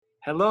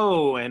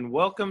Hello and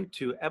welcome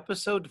to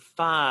episode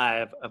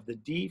 5 of the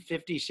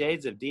D50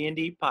 Shades of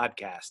D&D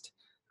podcast.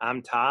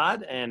 I'm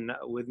Todd, and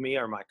with me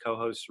are my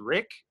co-hosts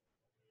Rick.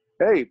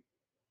 Hey.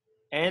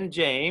 And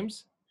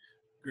James.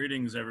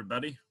 Greetings,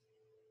 everybody.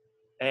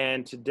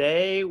 And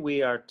today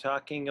we are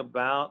talking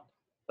about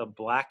the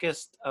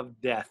Blackest of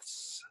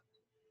Deaths.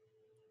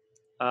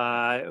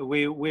 I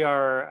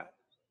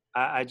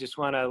just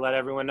want to let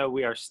everyone know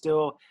we are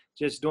still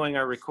just doing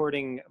our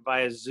recording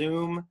via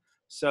Zoom,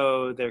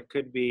 so there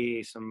could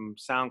be some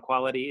sound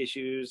quality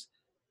issues,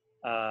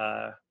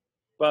 but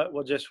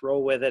we'll just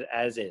roll with it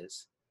as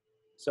is.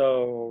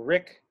 So,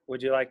 Rick,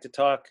 would you like to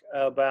talk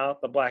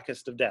about the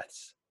Blackest of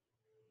Deaths?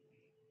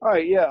 All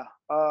right, yeah.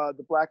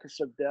 The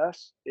Blackest of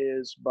Deaths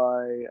is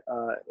by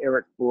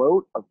Eric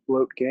Bloat of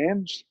Bloat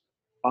Games.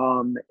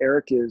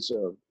 Eric is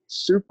a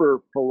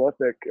super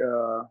prolific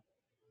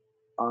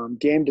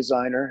game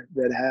designer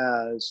that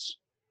has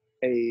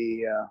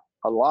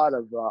a lot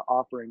of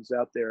offerings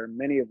out there,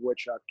 many of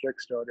which I've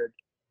kickstarted.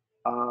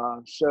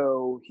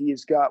 So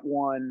he's got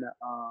one.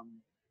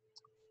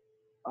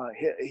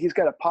 He's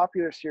got a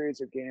popular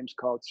series of games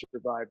called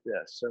Survive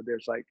This. So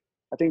there's I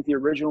think the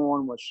original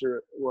one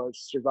was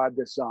Survive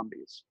This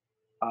Zombies.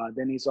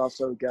 Then he's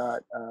also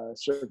got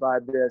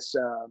Survive This.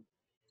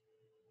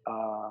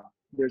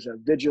 There's a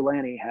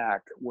vigilante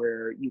hack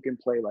where you can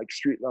play like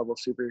street level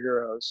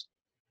superheroes.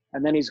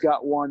 And then he's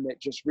got one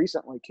that just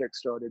recently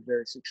kickstarted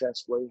very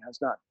successfully,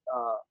 has not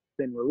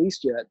been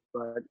released yet,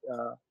 but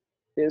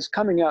is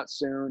coming out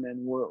soon, and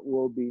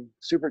we'll be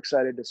super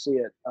excited to see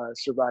it,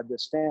 Survive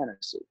This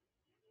Fantasy.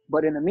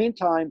 But in the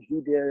meantime,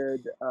 he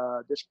did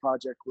this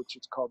project, which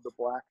is called The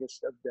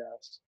Blackest of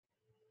Deaths.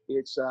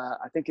 It's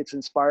I think it's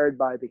inspired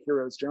by The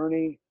Hero's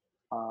Journey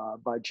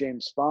by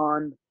James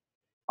Bond.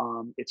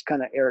 It's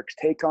kind of Eric's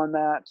take on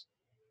that.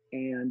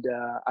 And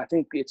I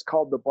think it's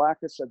called The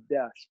Blackest of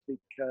Deaths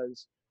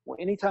because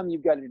anytime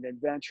you've got an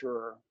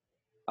adventurer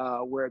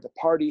where the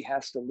party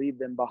has to leave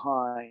them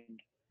behind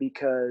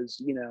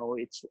because,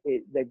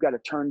 they've got to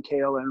turn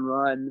tail and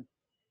run,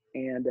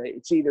 and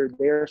it's either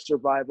their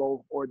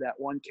survival or that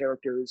one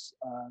character's,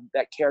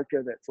 that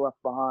character that's left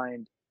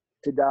behind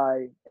to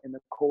die in the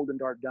cold and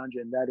dark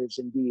dungeon. That is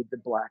indeed the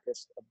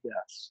Blackest of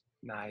Deaths.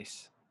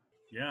 Nice.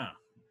 Yeah.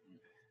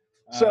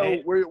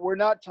 So we're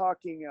not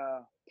talking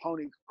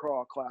pony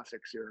crawl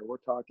classics here. We're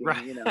talking,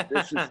 right.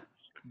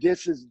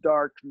 This is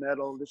dark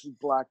metal. This is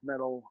black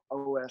metal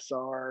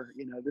OSR.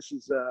 This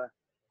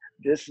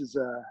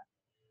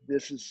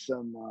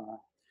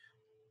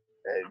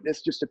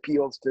just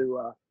appeals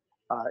to.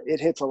 It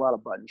hits a lot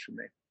of buttons for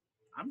me.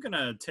 I'm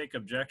gonna take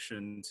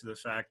objection to the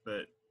fact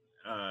that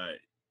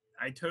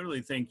I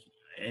totally think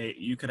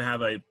you could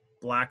have a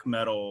black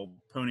metal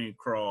pony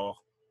crawl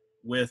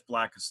with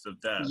Blackest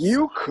of Deaths.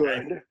 You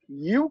could.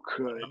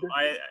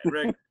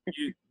 Rick,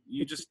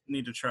 you just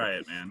need to try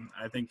it, man.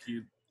 I think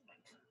you'll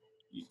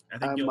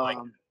like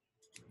it.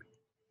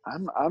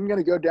 I'm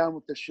gonna go down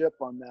with the ship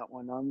on that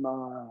one.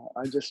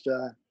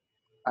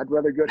 I'd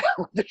rather go down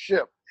with the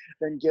ship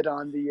than get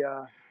on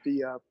the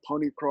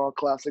pony crawl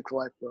classics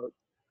lifeboat.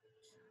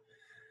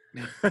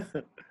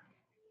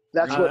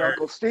 That's what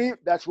Uncle Steve.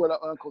 That's what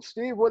Uncle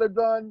Steve would have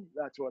done.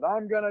 That's what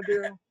I'm gonna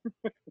do.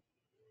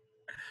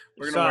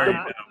 We're gonna worry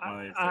about one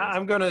of these days.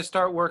 I'm gonna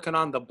start working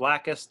on the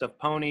Blackest of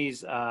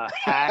Ponies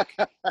hack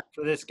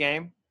for this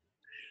game.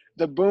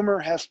 The boomer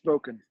has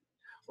spoken.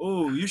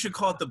 Oh, you should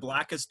call it the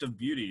Blackest of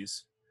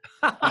Beauties.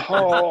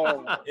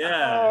 Oh,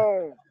 yeah.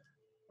 Oh.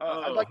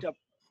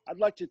 I'd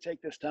like to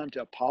take this time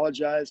to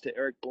apologize to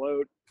Eric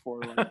Bloat for.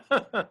 Oh,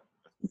 that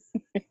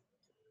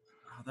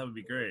would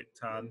be great,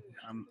 Todd.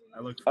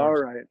 I look forward. All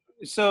right.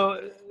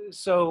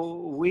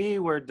 So we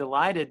were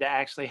delighted to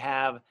actually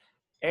have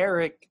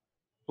Eric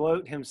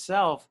Bloat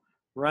himself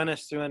run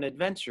us through an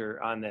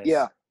adventure on this.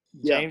 Yeah.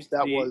 James,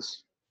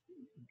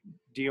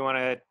 Do you want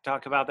to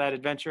talk about that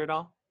adventure at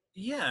all?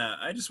 Yeah,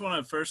 I just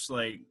want to first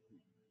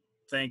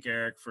thank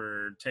Eric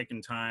for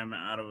taking time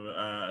out of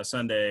a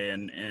Sunday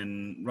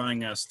and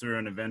running us through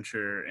an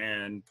adventure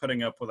and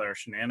putting up with our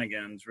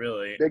shenanigans,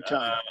 really. Big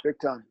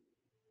time.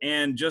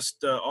 And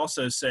just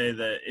also say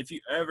that if you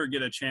ever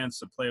get a chance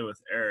to play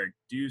with Eric,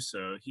 do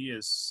so. He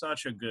is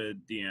such a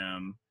good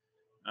DM.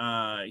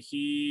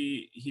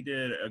 He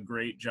did a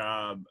great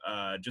job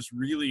just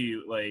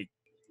really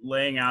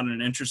laying out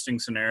an interesting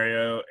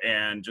scenario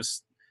and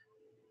just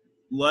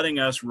letting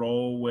us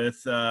roll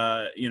with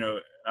the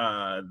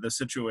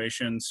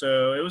situation.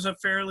 So it was a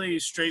fairly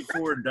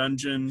straightforward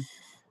dungeon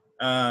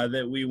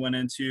that we went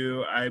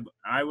into.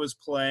 I was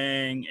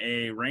playing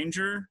a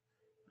ranger,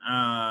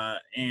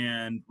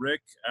 and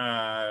Rick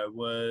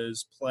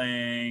was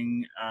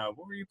playing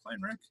what were you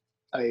playing, Rick?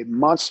 A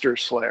monster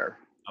slayer.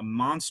 A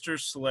monster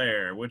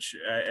slayer, which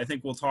I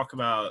think we'll talk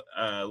about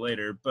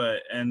later.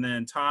 And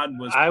then Todd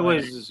was I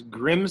was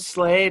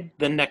Grimslade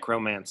the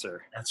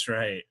Necromancer. That's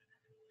right.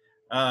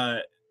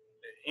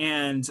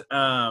 And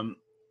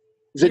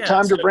is it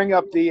time to bring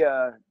up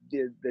the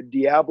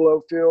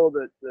Diablo feel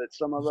that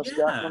some of us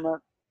got from it?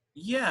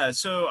 Yeah,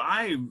 so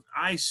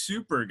I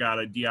super got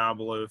a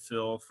Diablo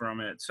feel from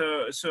it.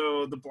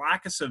 So the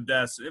Blackest of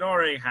Deaths, it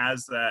already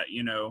has that,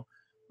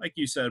 like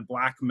you said,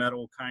 black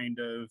metal kind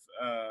of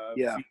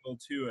Yeah, feel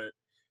to it.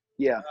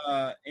 yeah,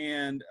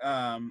 And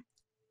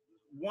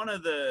one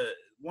of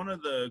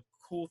the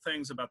cool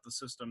things about the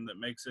system that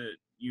makes it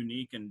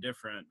unique and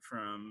different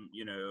from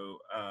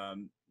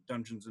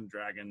Dungeons and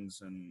Dragons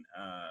and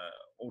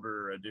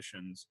older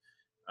editions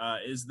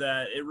is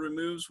that it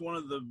removes one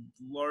of the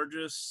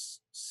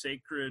largest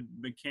sacred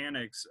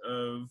mechanics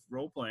of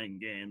role-playing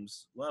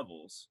games: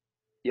 levels.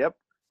 yep.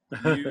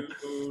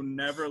 You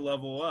never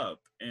level up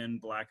in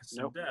Blackest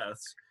of Nope.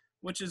 Deaths,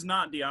 which is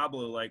not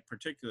Diablo like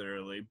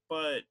particularly,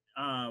 but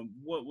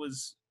what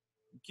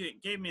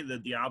gave me the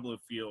Diablo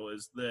feel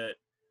is that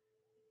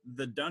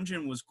the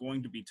dungeon was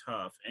going to be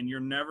tough, and you're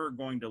never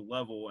going to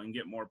level and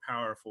get more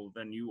powerful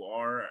than you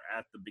are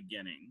at the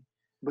beginning.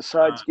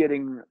 Besides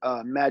getting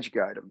magic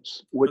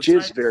items,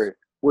 Besides,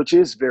 which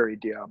is very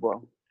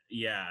Diablo.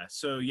 yeah,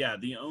 so yeah,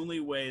 the only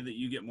way that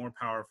you get more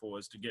powerful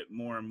is to get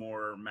more and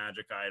more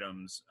magic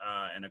items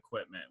and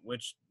equipment,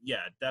 which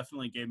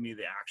definitely gave me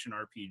the action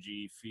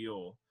RPG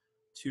feel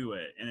to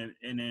it,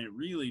 and it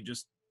really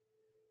just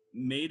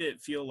made it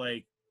feel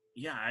like,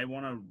 I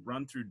want to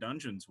run through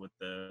dungeons with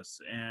this.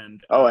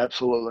 And Oh,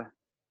 absolutely.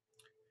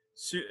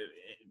 so,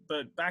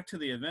 but back to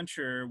the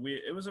adventure,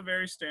 it was a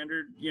very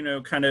standard,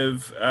 kind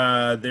of.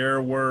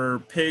 There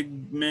were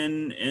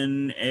pigmen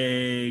in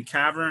a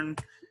cavern,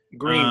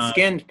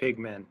 Green-skinned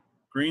pigmen.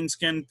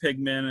 green-skinned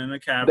pigmen in a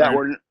That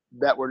cavern.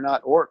 were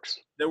not orcs.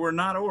 They were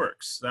not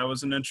orcs. That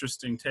was an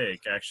interesting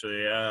take,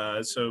 actually.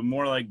 So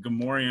more like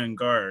Gamorrean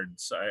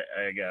guards,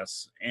 I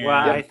guess.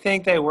 Well, And I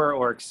think they were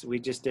orcs. We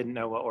just didn't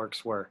know what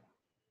orcs were.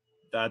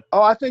 that,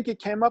 Oh, I think it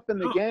came up in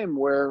the oh, game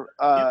where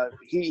yep,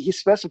 he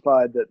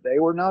specified that they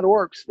were not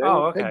orcs; they were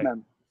Oh, okay.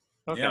 pigmen.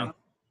 Okay. yeah,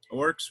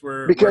 orcs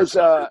were Because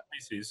separate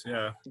species.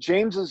 Yeah.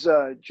 James's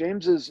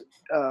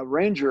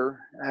ranger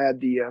had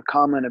the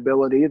common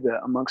ability that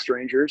amongst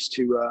rangers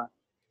to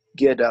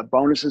get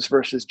bonuses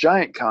versus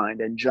giant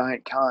kind, and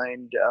giant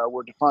kind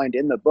were defined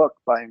in the book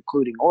by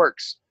including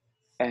orcs.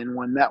 And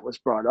when that was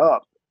brought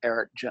up,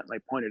 Eric gently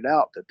pointed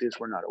out that these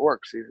were not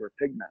orcs; these were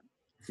pigmen.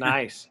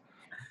 Nice.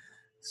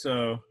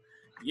 So,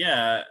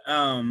 yeah.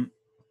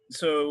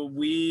 So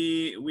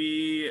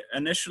we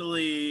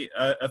initially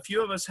a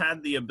few of us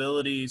had the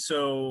ability.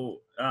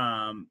 So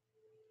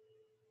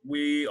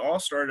we all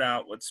started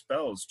out with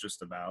spells,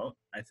 just about.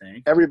 I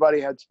think Everybody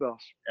had spells.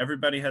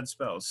 everybody had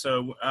spells.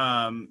 So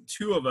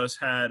two of us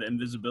had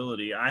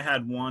invisibility. I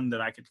had one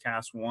that I could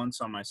cast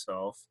once on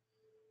myself,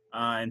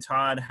 and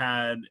Todd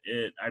had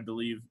it, I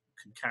believe,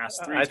 could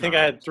cast three I think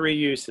I had times. 3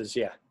 uses.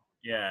 Yeah.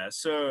 Yeah,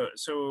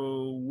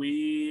 so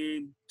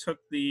we took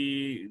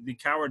the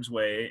coward's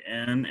way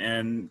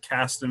and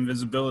cast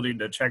invisibility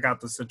to check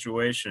out the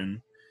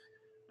situation.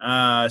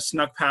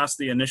 Snuck past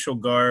the initial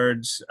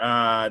guards.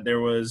 There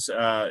was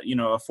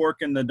a fork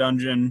in the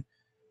dungeon,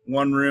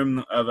 one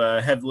room of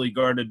a heavily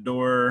guarded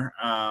door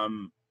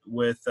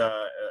with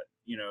that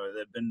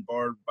had been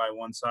barred by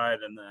one side,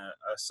 and a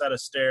set of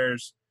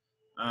stairs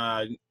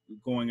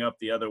going up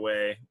the other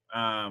way.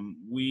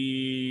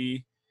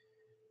 We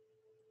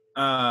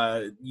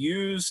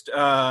used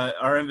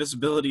our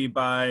invisibility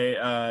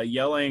by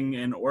yelling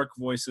in orc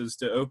voices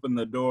to open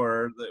the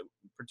door,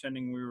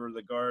 pretending we were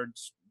the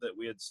guards that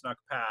we had snuck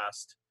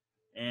past,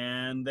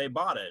 and they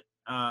bought it.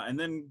 And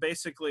then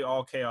basically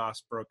all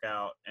chaos broke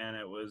out, and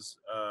it was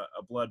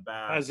a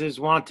bloodbath. As is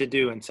wont to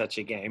do in such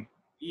a game.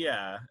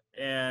 Yeah,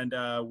 and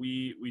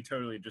we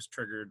totally just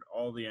triggered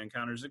all the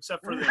encounters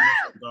except for the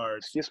initial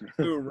guards Excuse me.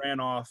 who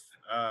ran off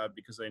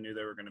because they knew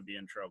they were going to be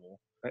in trouble.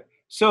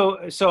 So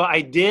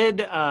I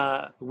did.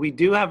 We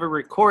do have a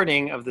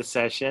recording of the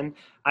session.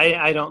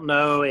 I don't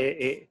know.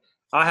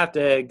 I'll have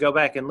to go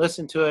back and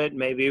listen to it.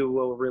 Maybe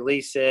we'll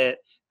release it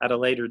at a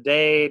later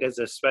date as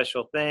a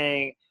special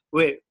thing.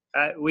 We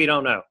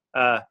don't know.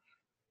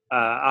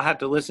 I'll have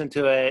to listen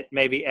to it,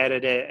 maybe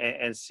edit it,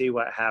 and see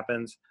what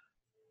happens.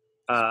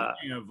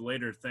 Speaking of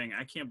later thing,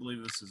 I can't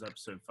believe this is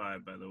episode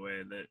 5. By the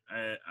way,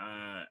 that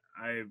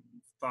I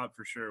thought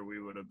for sure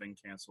we would have been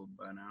canceled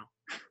by now.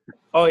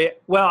 Oh yeah.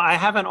 Well, I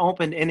haven't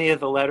opened any of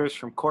the letters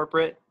from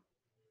corporate,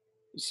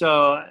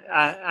 so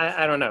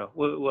I don't know.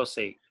 We'll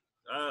see.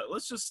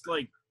 Let's just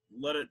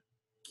let it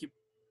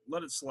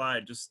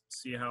slide. Just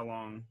see how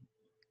long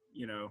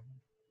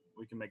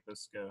we can make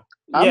this go.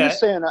 I'm Yeah. just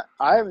saying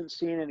I haven't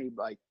seen any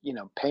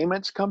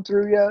payments come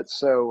through yet,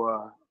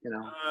 so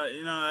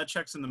That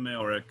check's in the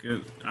mail, Rick.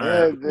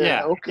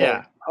 Yeah. Okay.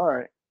 Yeah. All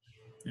right.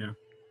 Yeah.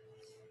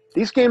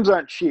 These games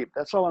aren't cheap.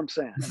 That's all I'm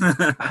saying.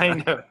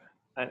 I know.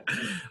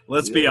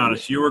 Let's be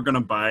honest. You were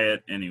gonna buy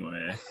it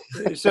anyway.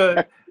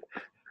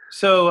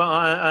 So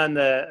on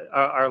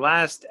our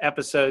last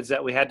episodes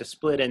that we had to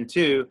split in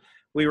 2,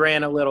 we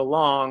ran a little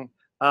long,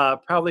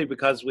 probably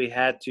because we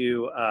had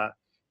to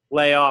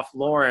lay off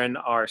Lauren,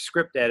 our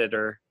script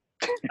editor,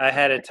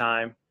 ahead of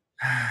time.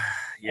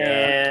 Yeah.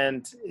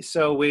 And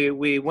so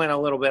we went a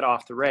little bit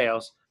off the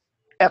rails.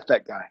 F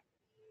that guy.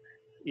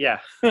 Yeah.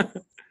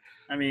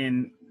 I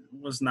mean,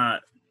 was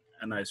not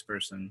a nice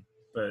person,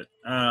 but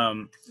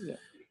Yeah.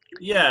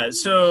 yeah.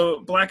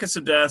 So Blackest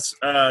of Deaths.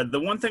 The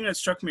one thing that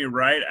struck me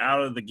right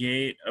out of the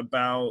gate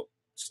about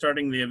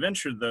starting the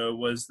adventure, though,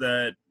 was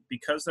that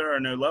because there are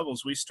no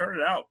levels, we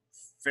started out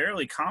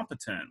fairly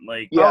competent.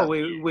 Like, Oh, Yeah,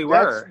 we that's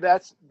were.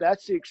 that's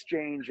that's the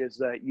exchange, is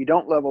that you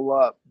don't level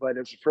up, but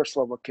as a first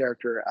level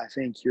character, I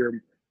think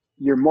you're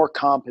more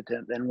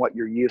competent than what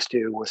you're used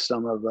to with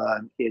some of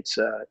its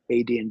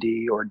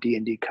AD&D or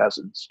D&D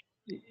cousins.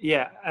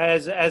 Yeah,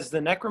 as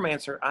the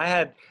necromancer, I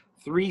had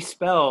 3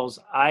 spells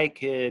I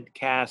could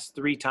cast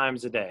 3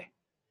 times a day.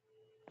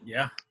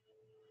 yeah.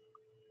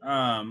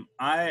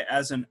 I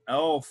as an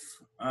elf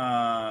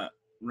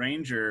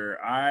ranger,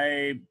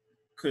 I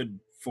could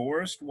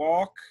forest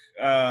walk,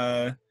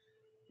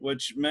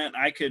 which meant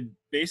I could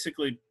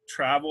basically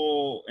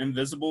travel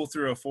invisible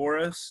through a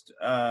forest.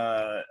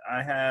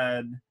 I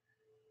had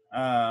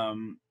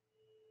um,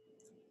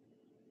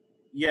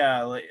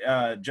 yeah, like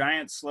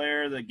giant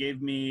slayer that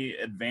gave me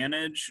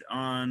advantage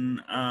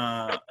on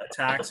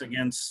attacks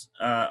against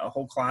a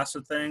whole class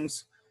of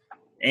things,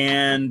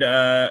 and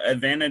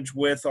advantage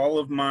with all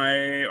of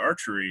my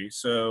archery.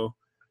 So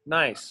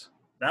Nice.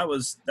 that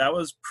was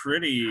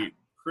pretty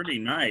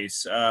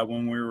nice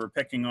when we were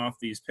picking off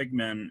these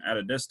pigmen at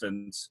a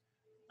distance.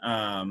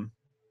 Um,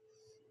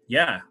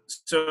 yeah,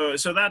 so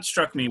that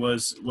struck me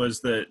was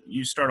that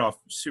you start off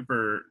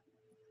super,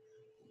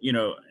 you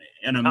know,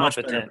 in a much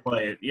better Competent.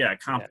 place. Yeah, Yeah.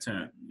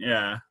 competent.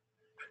 Yeah,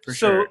 for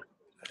sure.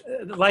 So,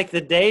 like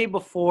the day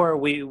before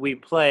we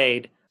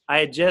played, I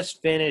had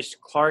just finished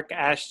Clark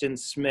Ashton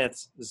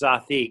Smith's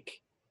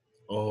Zothique,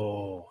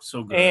 Oh,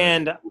 so good.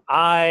 and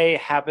I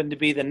happened to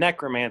be the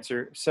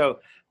necromancer. So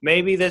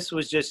maybe this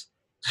was just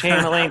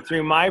channeling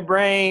through my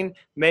brain.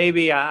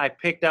 Maybe I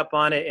picked up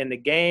on it in the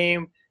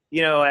game.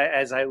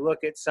 As I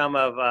look at some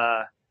of,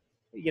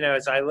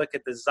 as I look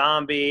at the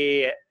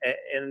zombie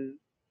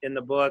in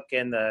the book,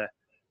 and the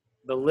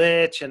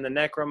lich and the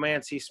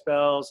necromancy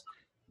spells,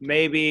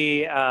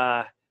 maybe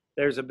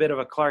there's a bit of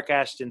a Clark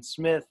Ashton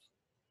Smith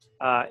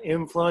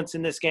influence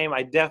in this game.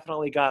 I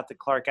definitely got the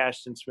Clark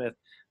Ashton Smith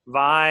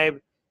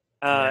vibe,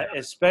 Yeah.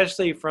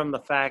 especially from the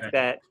fact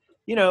that,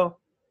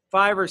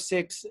 5 or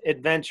 6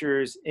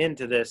 adventures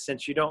into this,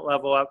 since you don't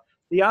level up,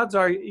 the odds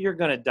are you're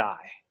going to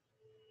die.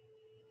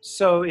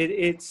 So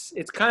it's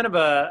kind of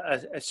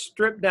a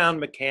stripped down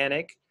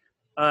mechanic.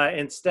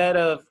 Instead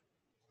of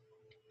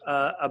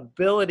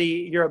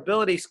your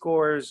ability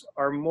scores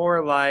are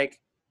more like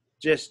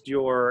just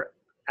your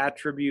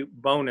attribute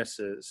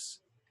bonuses.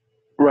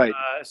 Right.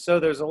 So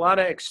there's a lot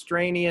of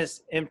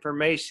extraneous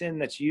information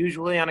that's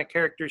usually on a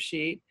character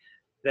sheet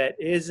that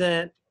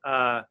isn't.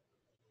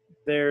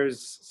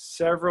 There's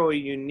several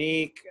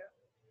unique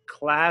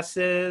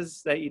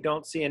classes that you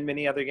don't see in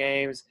many other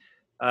games,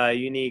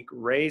 unique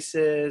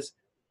races.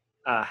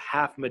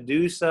 Half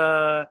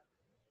Medusa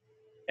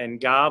and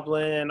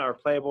Goblin are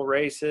playable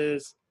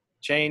races.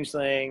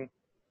 Changeling,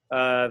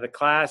 the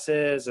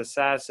classes: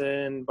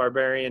 Assassin,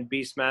 Barbarian,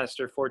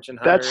 Beastmaster, Fortune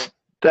Hunter.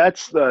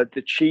 That's the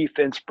chief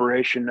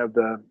inspiration of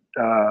the.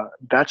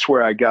 That's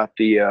where I got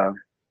the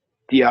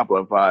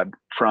Diablo vibe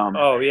from.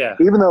 Oh yeah,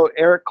 Even though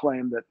Eric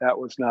claimed that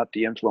was not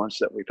the influence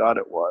that we thought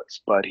it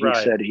was, but he right.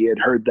 said he had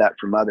heard that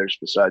from others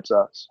besides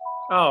us.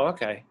 Oh,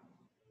 okay.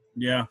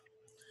 Yeah.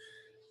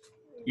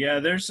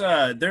 Yeah, there's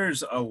a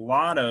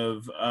lot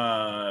of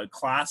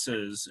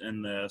classes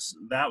in this.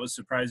 That was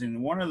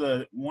surprising. One of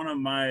the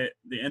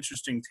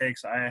interesting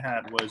takes I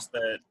had was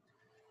that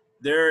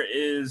there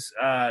is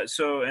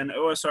so in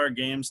OSR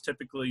games,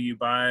 typically you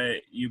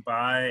buy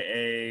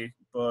a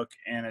book,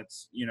 and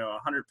it's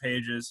 100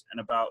 pages,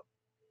 and about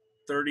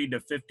 30 to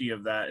 50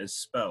 of that is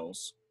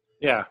spells.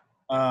 Yeah.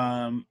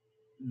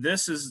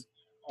 This is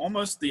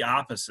almost the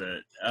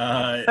opposite.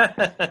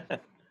 A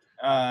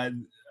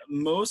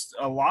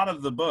lot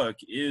of the book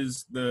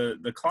is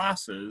the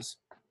classes,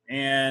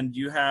 and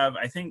you have,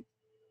 I think,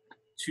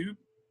 2-3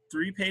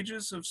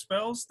 pages of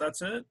spells.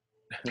 That's it.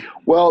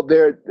 Well,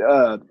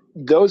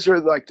 those are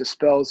like the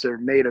spells that are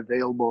made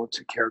available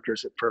to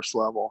characters at first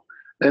level.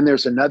 Then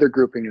there's another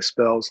grouping of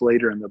spells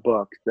later in the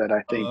book that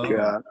I think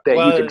that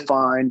you can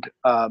find,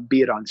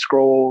 be it on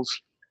scrolls.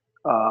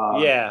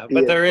 Yeah,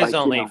 but there is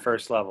only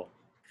first level.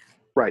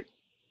 Right.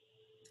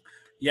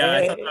 Yeah,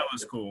 I thought that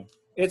was cool.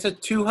 It's a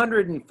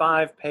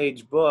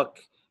 205-page book,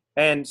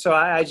 and so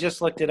I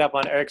just looked it up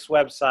on Eric's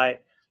website.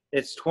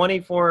 It's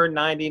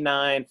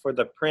 $24.99 for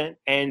the print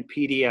and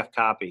PDF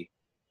copy.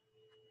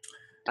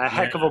 A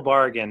heck of a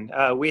bargain.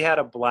 We had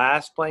a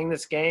blast playing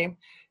this game.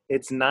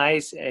 It's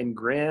nice and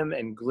grim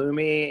and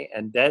gloomy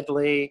and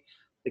deadly,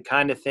 the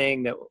kind of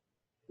thing that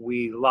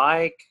we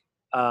like.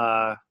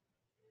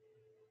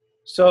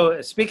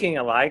 So speaking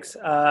of likes,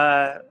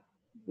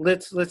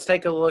 let's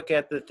take a look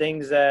at the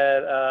things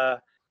that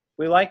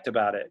we liked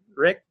about it.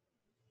 Rick?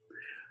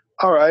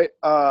 All right.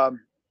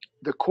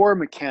 The core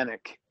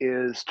mechanic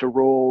is to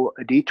roll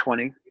a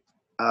d20,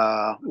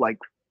 like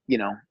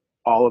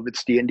all of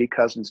its D&D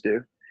cousins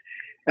do.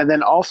 And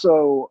then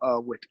also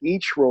with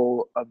each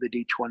roll of the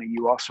d20,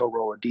 you also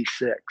roll a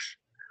d6.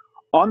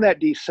 On that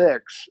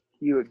D6,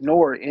 you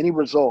ignore any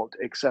result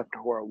except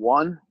for a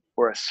 1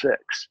 or a 6.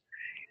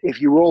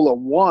 If you roll a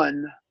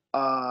 1,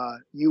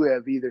 you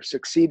have either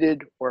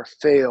succeeded or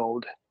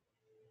failed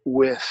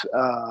with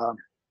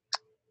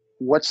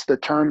what's the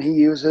term he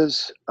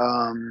uses?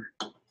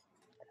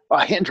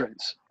 A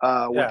hindrance,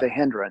 with Yeah. a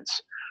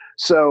hindrance.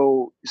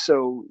 So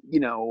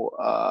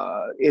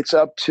it's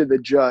up to the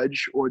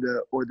judge or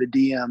the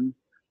DM,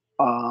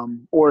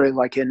 or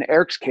like in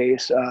Eric's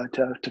case,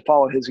 to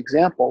follow his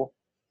example.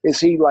 Is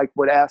he like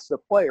would ask the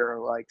player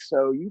like,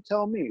 so you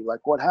tell me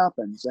like what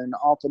happens, and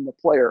often the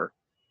player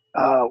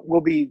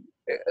will be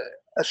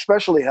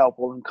especially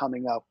helpful in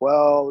coming up.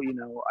 Well,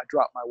 I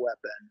dropped my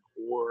weapon,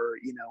 or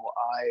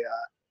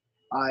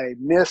I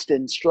missed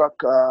and struck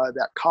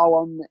that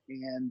column,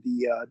 and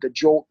the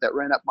jolt that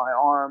ran up my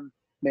arm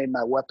made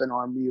my weapon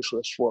arm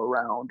useless for a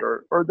round,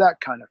 or that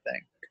kind of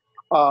thing.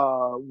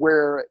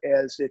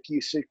 Whereas if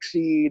you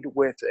succeed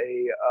with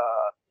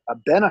a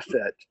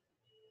benefit,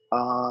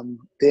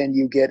 then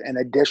you get an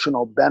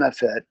additional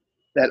benefit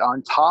that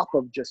on top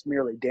of just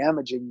merely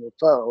damaging your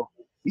foe,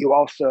 you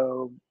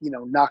also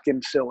knock him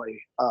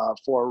silly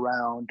for a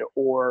round,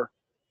 or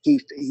you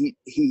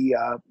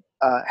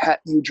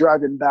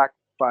drive him back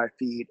 5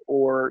 feet,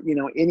 or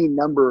any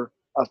number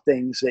of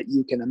things that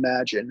you can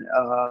imagine.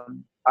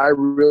 I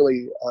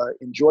really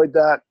enjoyed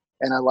that,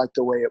 and I like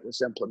the way it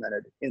was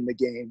implemented in the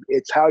game.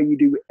 It's how you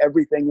do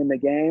everything in the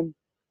game.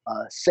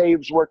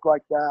 Saves work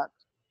like that.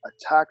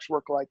 Attacks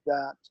work like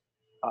that.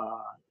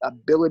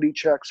 Ability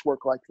checks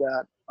work like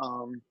that.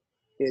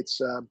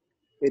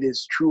 It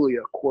is truly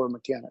a core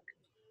mechanic.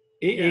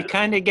 It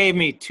kind of gave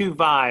me two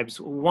vibes.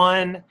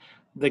 One,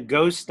 the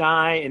ghost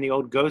die in the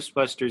old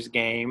Ghostbusters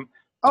game,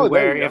 to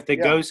where if the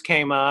ghost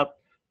came up,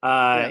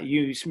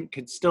 you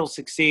could still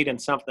succeed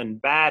and something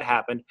bad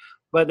happened.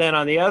 But then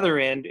on the other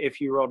end, if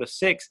you rolled a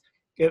 6,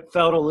 it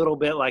felt a little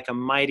bit like a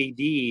Mighty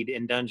Deed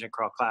in Dungeon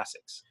Crawl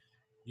Classics.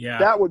 Yeah,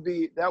 that would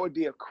be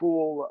a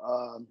cool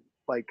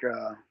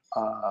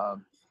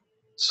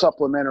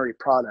supplementary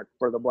product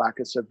for the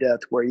Blackest of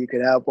Death, where you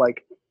could have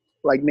like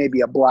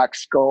maybe a black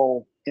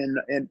skull in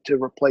to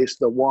replace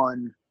the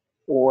 1,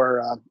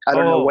 or I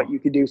don't know what you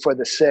could do for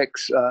the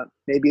 6.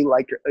 Maybe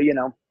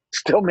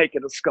still make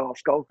it a skull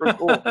for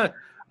cool.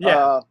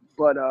 Yeah.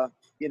 But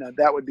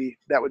that would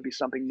be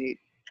something neat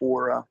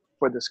for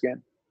this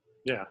game.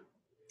 Yeah.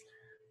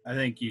 I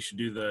think you should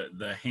do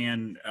the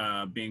hand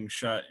being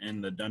shut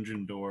in the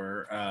dungeon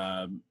door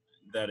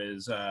that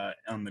is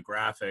on the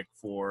graphic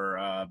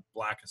for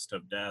Blackest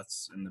of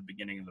Deaths in the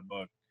beginning of the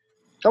book.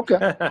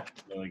 Okay.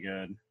 Really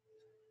good.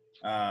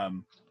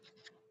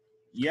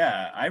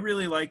 Yeah, I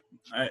really like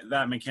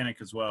that mechanic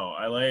as well.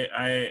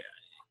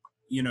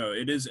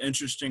 It is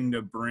interesting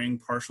to bring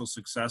partial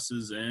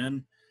successes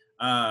in.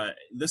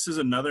 This is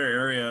another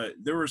area.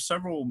 There were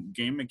several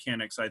game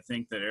mechanics I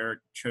think that Eric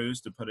chose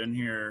to put in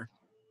here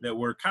that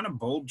were kind of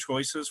bold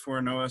choices for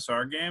an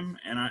OSR game,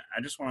 and I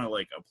just want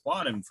to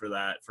applaud him for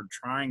that, for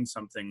trying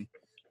something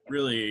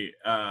really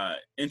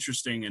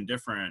interesting and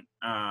different.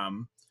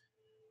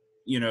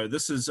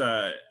 This is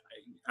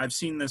I've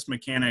seen this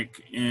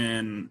mechanic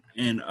in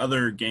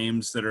other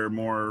games that are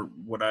more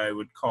what I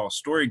would call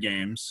story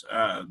games.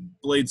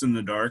 Blades in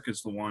the Dark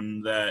is the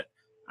one that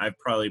I've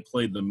probably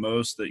played the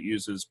most that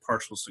uses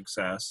partial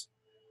success.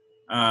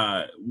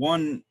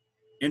 One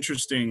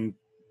interesting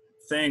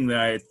thing that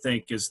I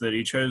think is that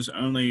he chose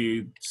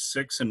only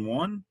 6 and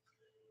 1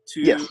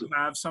 to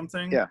have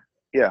something.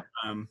 Yeah.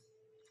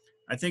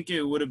 I think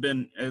it would have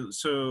been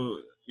so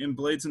in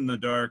Blades in the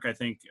Dark. I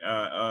think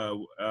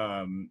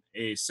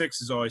a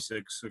 6 is always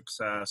a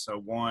success, a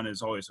 1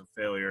 is always a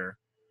failure,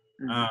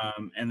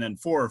 and then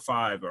 4 or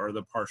 5 are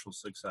the partial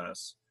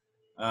success.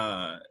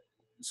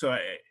 So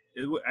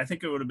I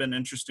think it would have been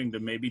interesting to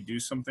maybe do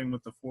something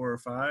with the 4 or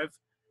 5,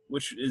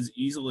 which is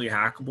easily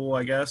hackable,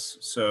 I guess.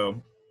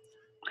 So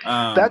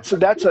that's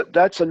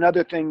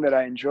another thing that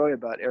I enjoy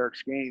about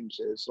Eric's games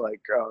is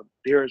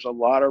there's a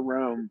lot of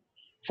room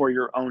for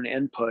your own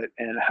input,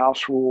 and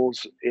house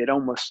rules. It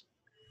almost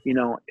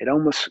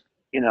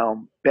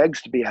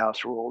begs to be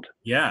house ruled.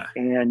 Yeah,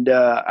 and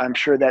I'm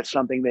sure that's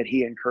something that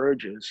he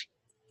encourages.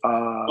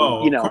 of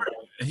course.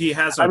 He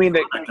has a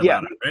product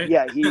about it, right?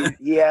 Yeah,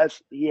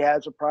 he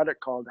has a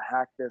product called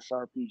Hack This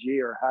RPG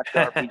or Hack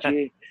the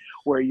RPG,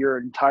 where you're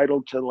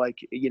entitled to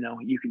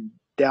you can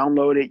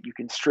download it, you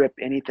can strip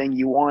anything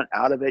you want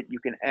out of it, you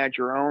can add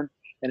your own,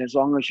 and as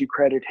long as you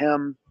credit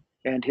him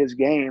and his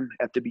game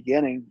at the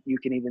beginning, you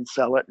can even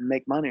sell it and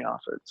make money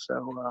off it.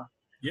 So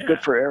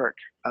good for Eric.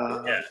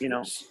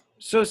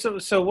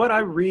 So what I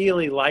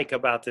really like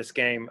about this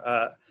game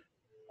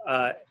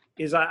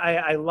is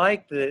I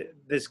like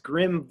this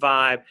grim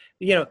vibe.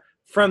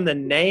 From the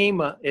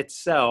name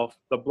itself,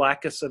 the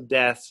Blackest of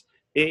Deaths,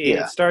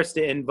 it starts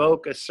to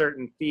invoke a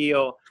certain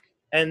feel,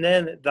 and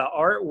then the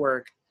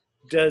artwork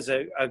does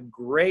a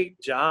great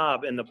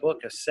job in the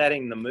book of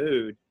setting the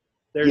mood.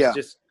 There's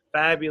just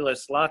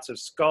fabulous, lots of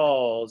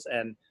skulls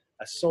and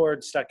a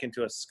sword stuck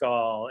into a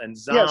skull and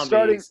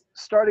zombies.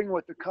 Starting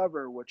with the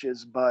cover, which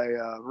is by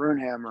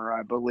Runehammer,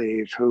 I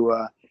believe, who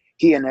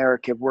he and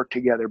Eric have worked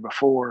together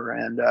before,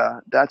 and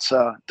that's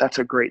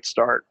a great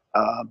start.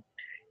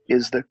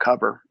 Is the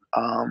cover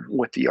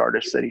with the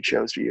artist that he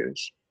chose to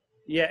use.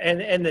 Yeah,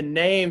 and the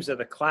names of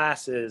the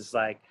classes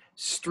like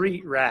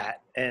Street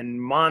Rat and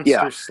Yeah,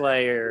 Monster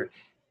Slayer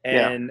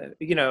yeah. and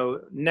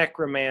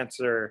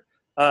Necromancer.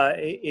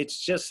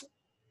 It's just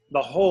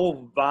the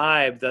whole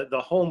vibe,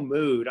 the whole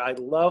mood. I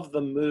love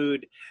the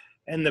mood,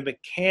 and the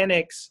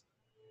mechanics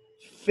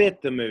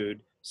fit the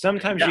mood.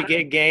 Sometimes you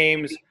get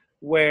games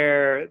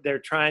where they're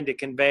trying to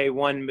convey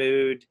one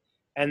mood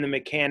and the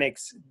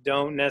mechanics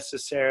don't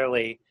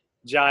necessarily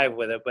jive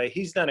with it, but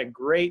he's done a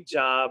great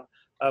job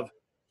of,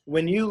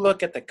 when you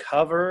look at the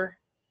cover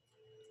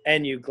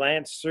and you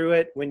glance through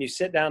it, when you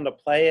sit down to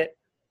play it,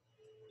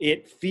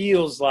 it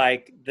feels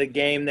like the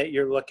game that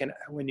you're looking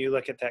at when you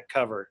look at that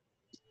cover.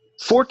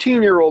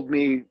 14-year-old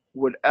me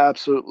would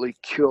absolutely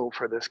kill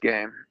for this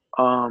game.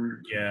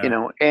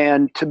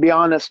 And to be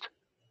honest,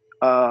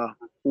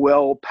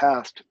 well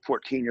past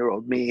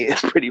 14-year-old me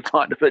is pretty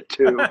fond of it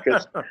too,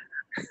 because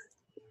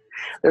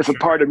there's a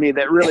part of me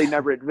that really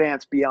never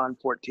advanced beyond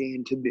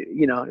 14, to be,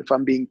 if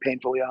I'm being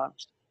painfully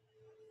honest.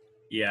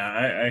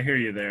 Yeah, I hear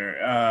you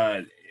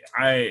there.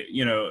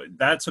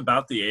 That's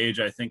about the age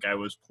I think I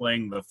was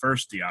playing the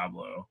first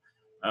Diablo.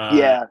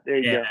 Yeah, there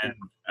you go.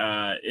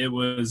 And it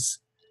was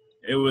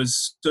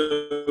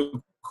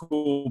so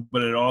cool,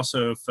 but it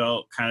also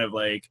felt kind of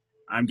like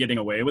I'm getting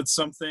away with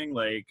something.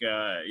 Like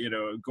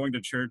going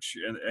to church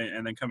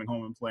and then coming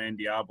home and playing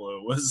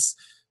Diablo was,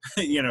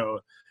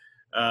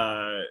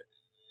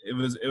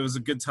 it was a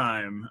good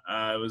time.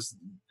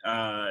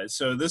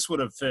 So this would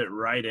have fit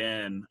right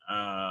in,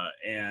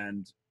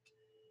 and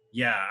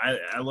yeah,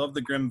 I love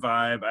the grim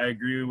vibe. I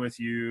agree with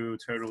you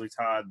totally,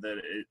 Todd,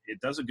 that it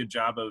does a good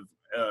job of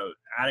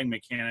adding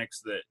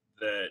mechanics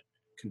that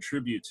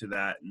contribute to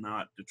that,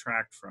 not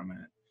detract from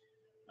it.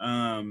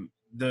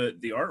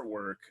 The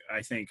artwork,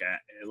 I think,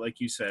 like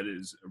you said,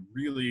 is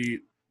really,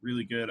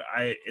 really good.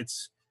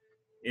 It's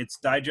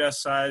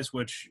digest size,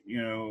 which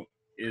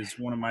is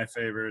one of my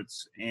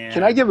favorites. And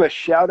can I give a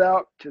shout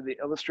out to the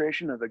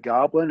illustration of the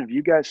goblin? Have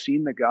you guys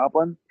seen the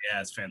goblin?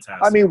 Yeah, it's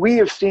fantastic. I mean, we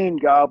have seen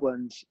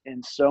goblins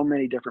in so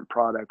many different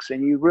products,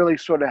 and you really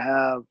sort of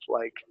have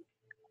like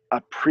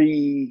a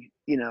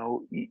you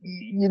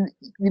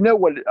know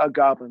what a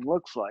goblin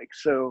looks like.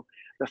 So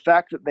the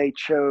fact that they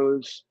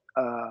chose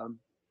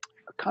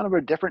kind of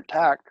a different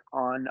tack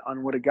on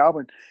what a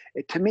goblin,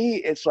 to me,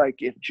 it's like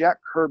if Jack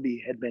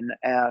Kirby had been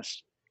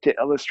asked to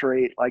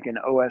illustrate like an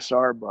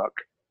OSR book.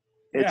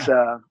 It's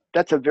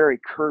that's a very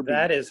Kirby.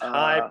 That is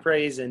high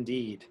praise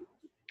indeed.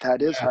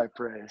 That is high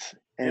praise.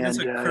 And it's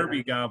a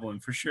Kirby goblin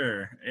for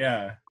sure.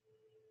 Yeah.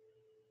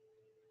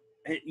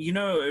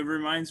 It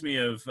reminds me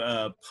of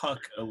Puck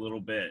a little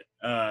bit.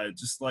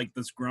 Just like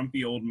this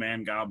grumpy old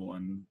man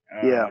goblin.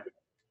 Yeah.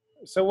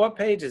 So what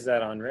page is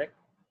that on, Rick?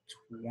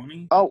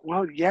 20? Oh,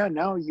 well, yeah,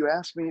 no, you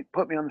asked me,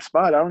 put me on the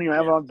spot. I don't even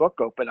have my book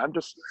open. I'm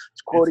just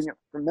quoting it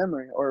from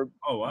memory or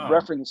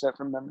referencing it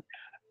from memory.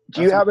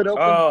 Do you have it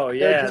open? Oh,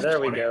 yeah, there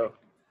we go.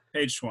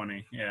 Page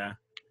 20, yeah.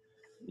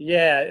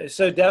 Yeah,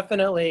 so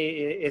definitely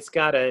it's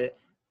got a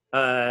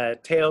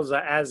Tales of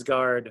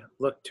Asgard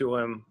look to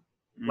him,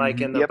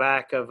 like in the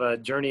back of a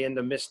Journey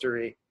into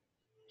Mystery.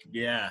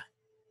 Yeah.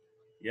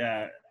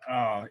 Yeah.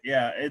 Oh,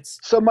 yeah, it's...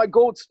 So my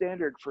gold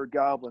standard for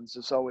goblins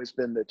has always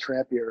been the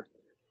Trampier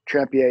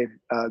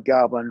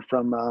goblin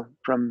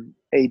from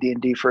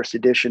AD&D First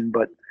Edition,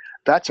 but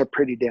that's a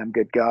pretty damn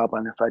good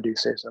goblin, if I do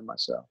say so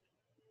myself.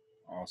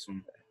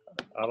 Awesome.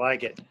 I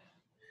like it.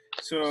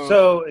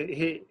 So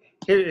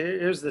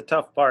here's the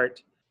tough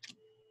part.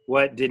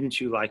 What didn't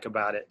you like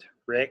about it,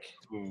 Rick?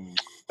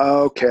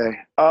 Okay.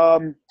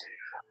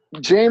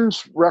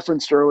 James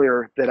referenced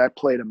earlier that I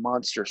played a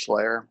Monster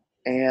Slayer,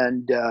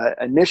 and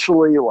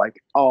initially,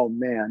 like, oh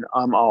man,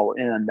 I'm all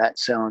in. That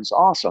sounds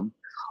awesome.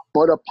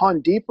 But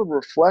upon deeper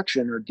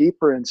reflection or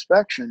deeper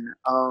inspection,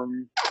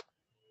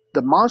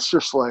 the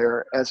Monster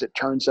Slayer, as it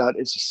turns out,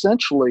 is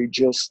essentially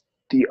just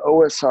the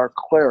OSR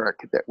cleric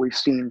that we've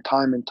seen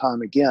time and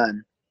time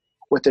again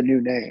with a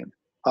new name,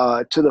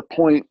 to the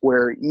point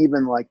where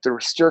even like the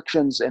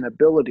restrictions and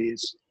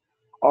abilities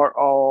are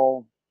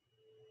all,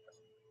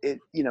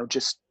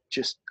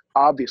 just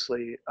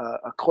obviously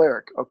a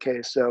cleric.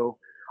 Okay, so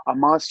a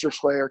Monster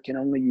Slayer can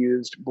only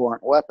use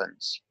blunt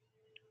weapons.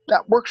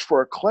 That works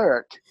for a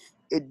cleric.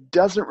 It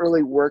doesn't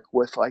really work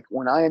with, like,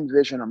 when I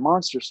envision a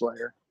Monster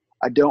Slayer,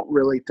 I don't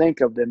really think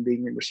of them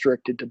being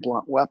restricted to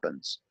blunt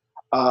weapons.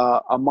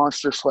 A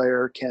Monster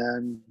Slayer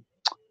can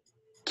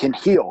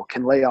heal,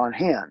 can lay on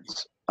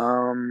hands.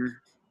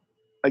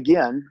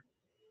 Again,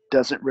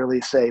 doesn't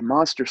really say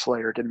Monster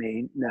Slayer to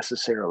me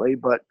necessarily,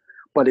 but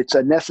it's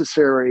a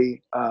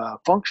necessary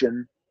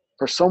function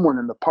for someone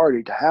in the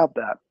party to have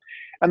that.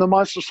 And the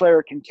Monster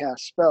Slayer can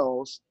cast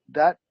spells.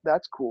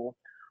 That's cool.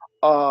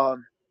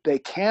 They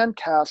can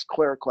cast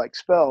cleric-like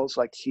spells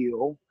like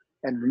heal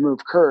and remove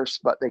curse,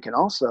 but they can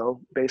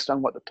also, based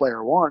on what the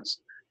player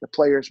wants, the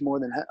player's more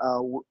than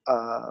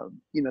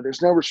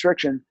there's no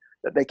restriction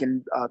that they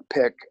can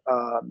pick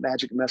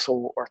magic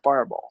missile or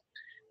fireball.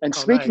 And Oh,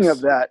 speaking of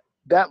nice. that,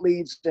 that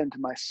leads into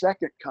my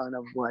second kind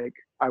of like,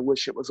 I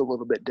wish it was a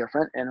little bit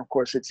different. And of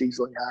course, it's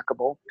easily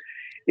hackable.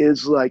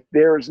 Is like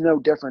there is no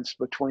difference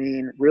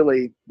between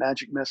really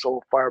magic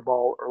missile,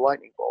 fireball, or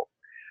lightning bolt.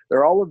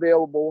 They're all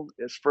available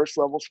as first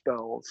level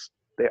spells.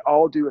 They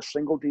all do a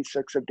single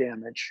d6 of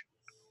damage.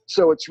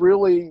 So it's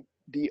really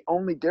the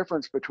only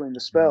difference between the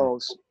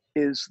spells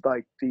is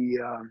like the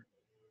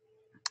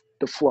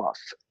fluff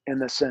in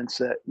the sense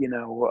that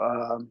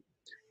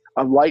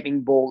a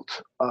lightning bolt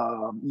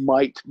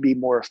might be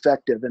more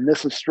effective, and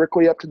this is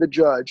strictly up to the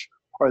judge,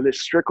 or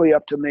this strictly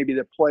up to maybe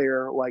the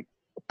player, like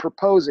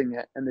proposing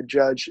it and the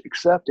judge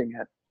accepting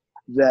it.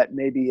 That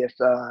maybe if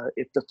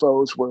the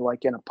foes were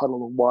like in a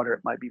puddle of water,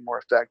 it might be more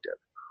effective,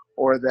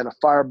 or that a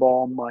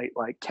fireball might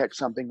like catch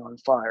something on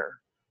fire,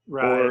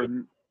 or Right.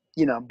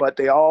 But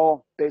they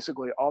all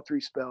basically all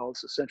three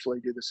spells essentially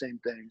do the same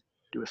thing,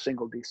 do a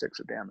single d6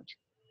 of damage.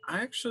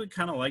 I actually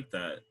kind of like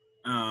that.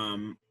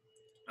 Um,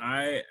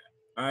 I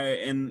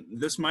and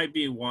this might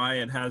be why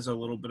it has a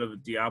little bit of a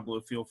Diablo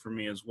feel for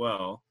me as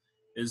well,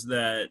 is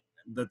that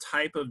the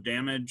type of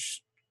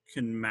damage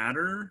can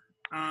matter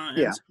in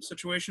Yeah, some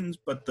situations,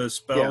 but the yeah.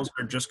 spells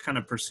are just kind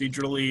of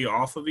procedurally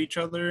off of each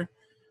other.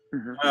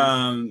 Hmm.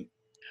 Um,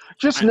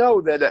 Just I, know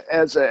that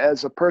as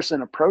a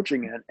person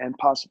approaching it and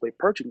possibly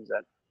purchasing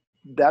it,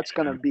 that's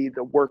going to be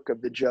the work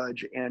of the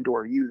judge and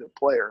or you, the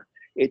player.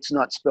 It's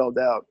not spelled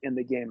out in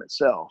the game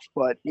itself,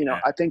 but yeah,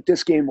 I think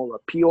this game will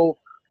appeal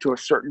to a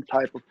certain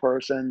type of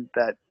person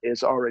that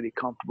is already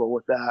comfortable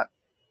with that.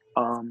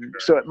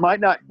 So it might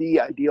not be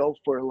ideal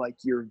for like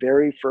your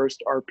very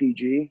first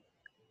RPG,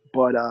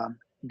 but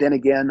then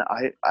again,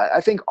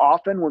 I think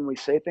often when we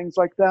say things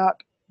like that,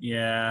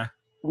 yeah,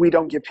 we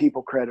don't give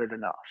people credit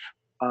enough.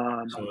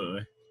 Um,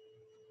 absolutely,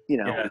 you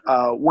yeah,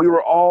 know, we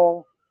were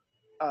all,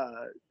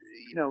 uh,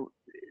 you know,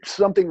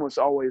 something was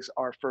always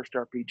our first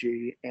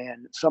RPG,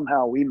 and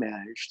somehow we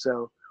managed.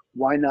 So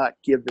why not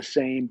give the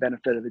same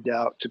benefit of the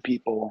doubt to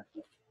people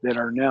that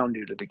are now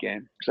new to the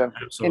game? So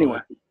absolutely.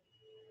 anyway,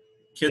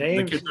 The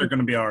James, kids are going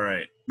to be all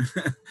right.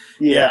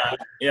 yeah,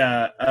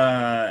 Yeah,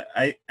 yeah.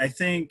 I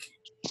think,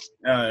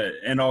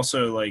 and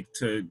also like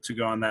to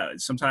go on that.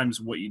 Sometimes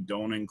what you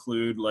don't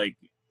include like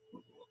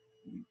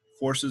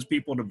forces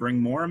people to bring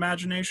more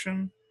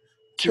imagination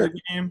to sure,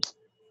 the game.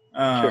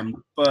 sure.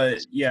 But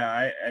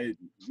yeah,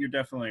 you're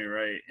definitely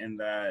right in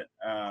that.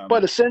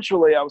 But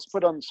essentially, I was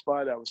put on the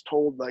spot. I was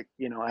told, like,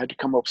 I had to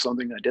come up with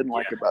something I didn't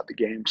like about the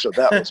game. So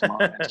that was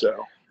mine.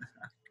 So,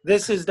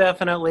 this is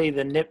definitely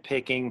the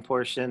nitpicking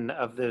portion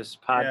of this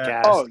Yeah,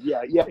 podcast oh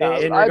yeah, yeah.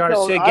 in I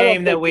regards to don't. a I don't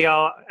game that think. we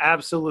all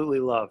absolutely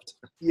loved.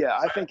 Yeah,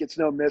 I think it's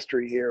no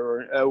mystery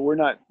here. We're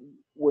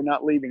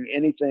not leaving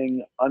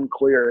anything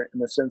unclear in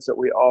the sense that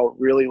we all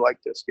really like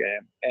this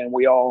game, and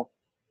we all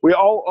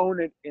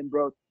own it in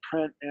both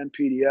print and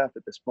PDF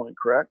at this point.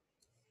 Correct?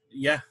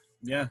 yeah,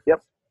 yeah.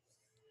 Yep.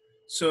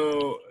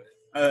 So,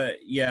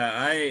 yeah,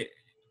 I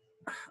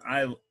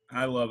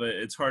I love it.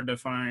 It's hard to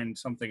find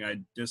something I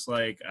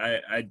dislike.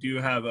 I do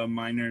have a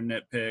minor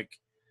nitpick.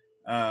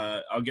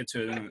 I'll get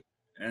to it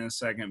in a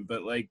second,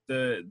 but like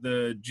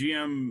the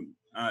GM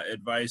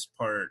advice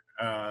part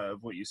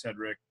of what you said,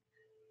 Rick,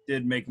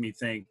 did make me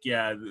think.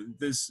 Yeah,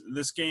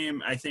 this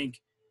game I think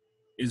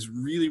is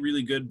really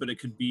really good, but it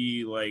could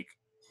be like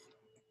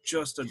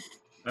just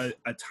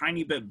a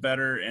tiny bit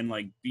better and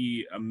like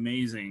be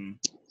amazing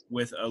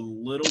with a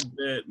little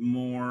bit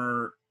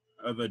more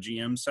of a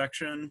GM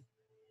section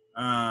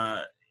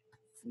uh,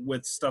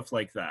 with stuff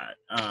like that,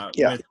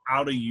 Yeah. with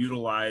how to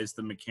utilize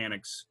the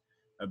mechanics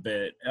a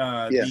bit.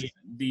 Yeah.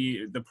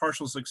 The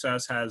partial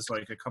success has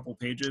like a couple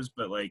pages,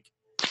 but like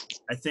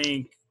I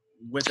think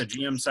with a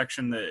GM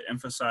section that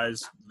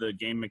emphasized the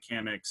game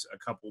mechanics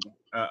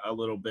a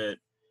little bit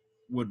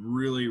would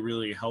really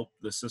really help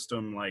the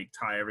system like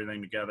tie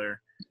everything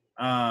together.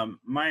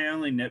 My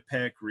only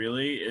nitpick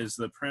really is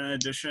the print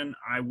edition.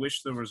 I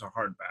wish there was a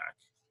hardback.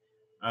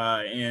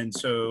 And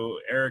so,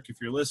 Eric, if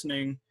you're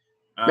listening,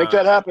 Make uh,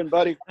 that happen,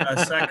 buddy.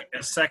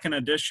 a second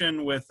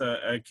edition with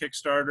a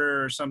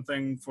Kickstarter or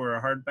something for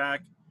a hardback,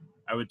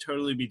 I would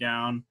totally be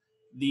down.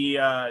 The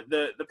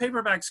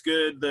paperback's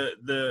good.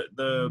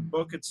 The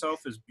book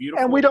itself is And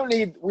beautiful.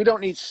 we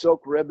don't need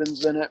silk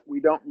ribbons in it. We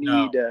don't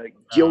No, need no,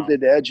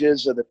 gilded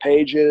edges of the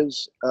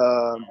pages.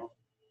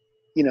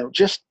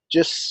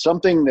 Just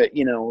something that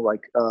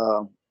like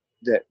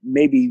that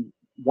maybe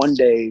one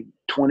day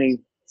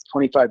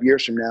 20-25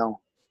 years from now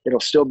it'll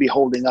still be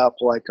holding up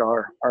like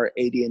our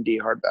AD&D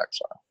hardbacks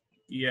are.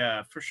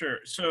 yeah, for sure.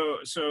 So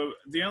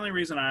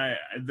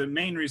the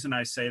main reason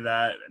I say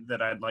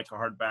that I'd like a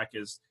hardback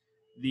is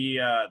the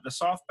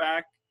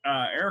softback.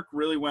 Eric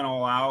really went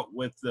all out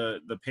with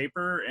the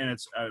paper, and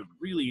it's a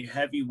really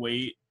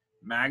heavyweight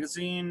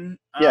magazine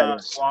Yeah, it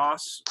is.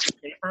 gloss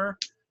paper,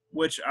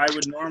 which I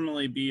would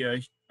normally be a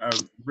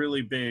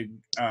really big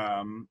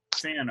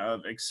fan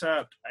of.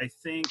 Except I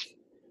think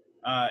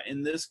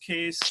in this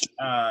case,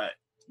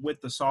 with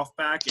the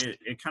softback,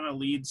 it kind of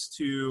leads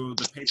to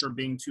the paper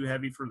being too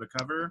heavy for the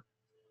cover.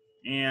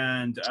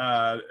 and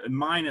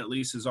mine at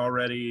least is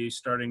already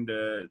starting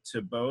to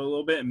bow a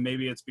little bit, and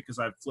maybe it's because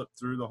I've flipped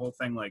through the whole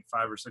thing like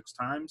 5 or 6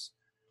 times,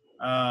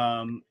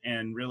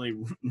 and really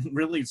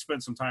really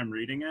spent some time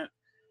reading it,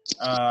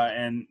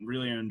 and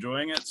really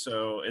enjoying it.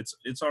 So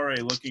it's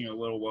already looking a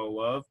little well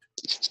loved.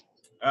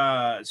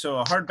 So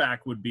a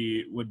hardback would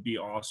be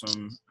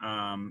awesome.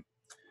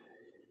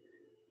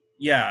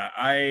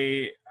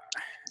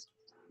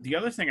 The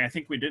other thing I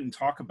think we didn't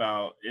talk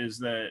about is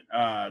that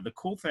the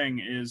cool thing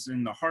is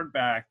in the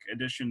hardback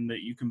edition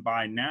that you can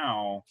buy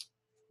now,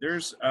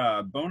 there's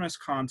bonus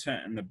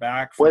content in the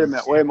back. Wait a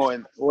minute.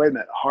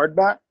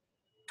 Hardback?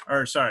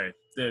 Or sorry,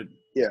 the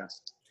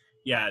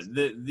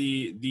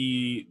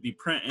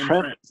print in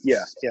print.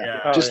 Yeah.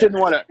 Oh, Just didn't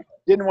want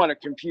to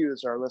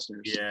confuse our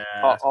listeners. Yeah.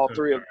 All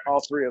three of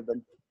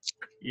them.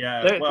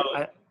 Yeah.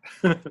 Well,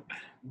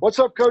 what's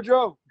up,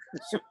 Kojo?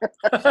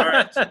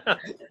 Sorry,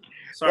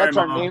 That's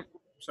Mom. our name.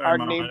 Sorry,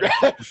 Mom.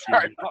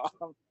 Sorry,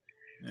 Mom.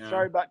 Yeah.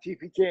 Sorry about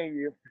TPKing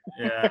you.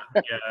 Yeah.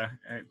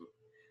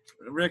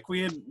 Rick,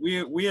 we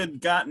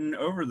had gotten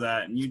over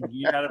that, and you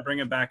got to bring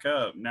it back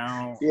up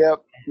now.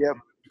 Yep.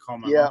 Call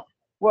my mom.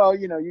 Well,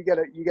 you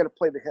gotta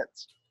play the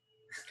hits.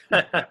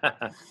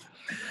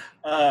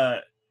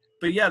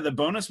 But yeah, the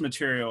bonus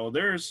material.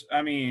 There's,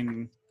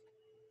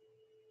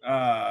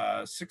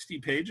 60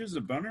 pages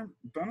of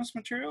bonus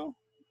material,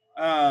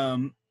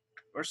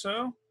 or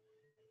so.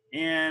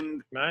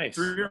 And nice.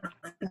 3 or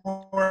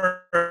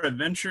 4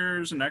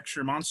 adventures, an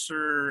extra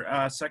monster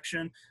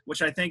section,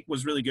 which I think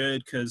was really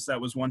good because that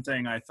was one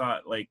thing I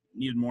thought like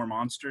needed more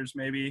monsters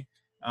maybe.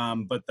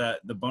 But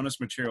the bonus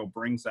material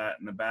brings that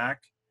in the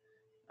back.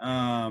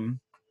 The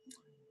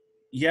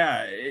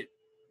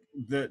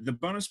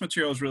bonus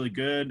material is really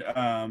good.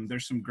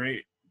 There's some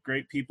great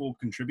people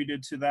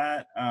contributed to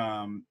that.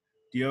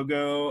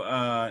 Diogo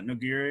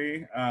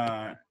Nogiri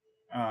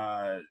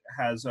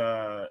has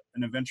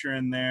an adventure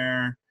in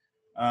there.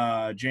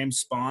 James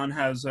Spawn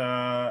has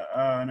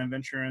an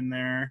adventure in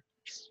there.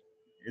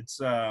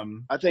 It's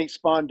I think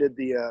Spawn did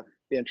the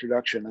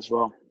introduction as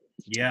well.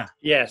 Yeah.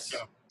 Yes.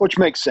 Which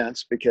makes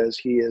sense because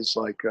he is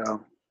like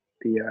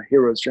the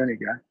hero's journey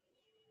guy.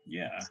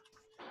 Yeah.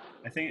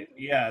 I think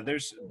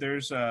there's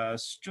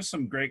just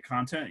some great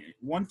content.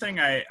 One thing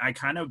I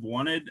kind of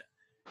wanted,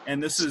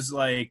 and this is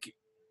like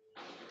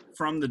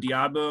from the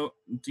Diablo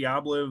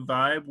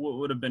vibe, what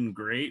would have been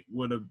great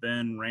would have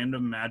been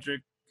random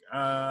magic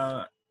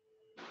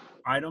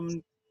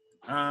item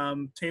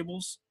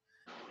tables.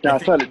 No, I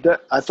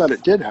thought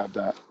it did have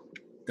that.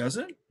 Does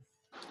it?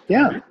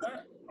 Yeah.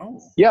 Oh.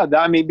 Yeah,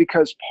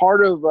 because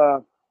part of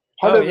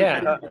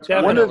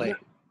definitely.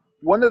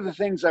 One of the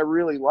things I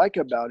really like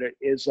about it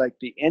is like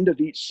the end of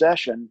each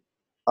session,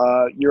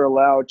 you're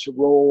allowed to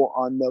roll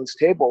on those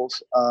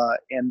tables,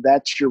 and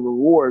that's your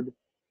reward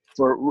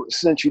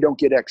since you don't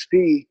get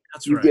XP,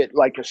 you get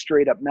like a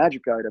straight up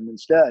magic item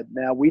instead.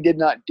 Now, we did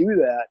not do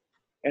that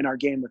in our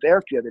game with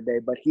Eric the other day,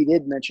 but he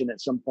did mention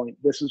at some point,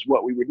 this is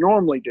what we would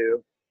normally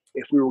do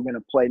if we were going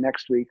to play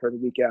next week or the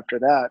week after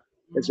that,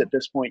 is at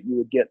this point you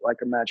would get like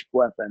a magic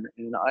weapon.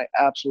 And I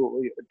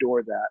absolutely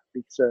adore that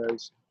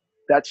because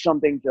that's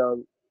something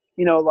to,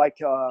 like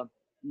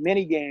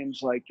many games,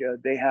 like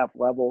they have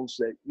levels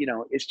that,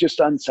 it's just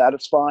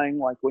unsatisfying.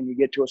 Like when you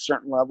get to a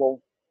certain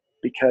level,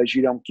 because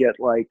you don't get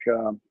like,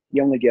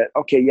 you only get,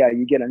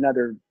 you get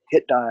another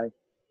hit die,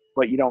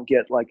 but you don't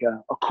get like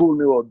a cool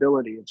new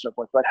ability and stuff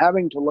like that. But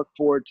having to look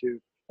forward to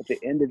at the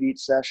end of each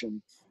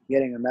session,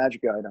 getting a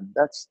magic item,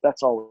 that's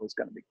always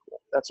going to be cool.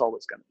 That's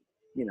always going to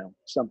be,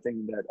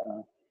 something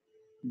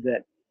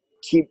that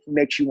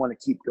makes you want to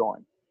keep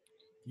going.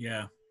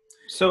 Yeah.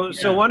 So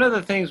one of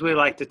the things we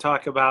like to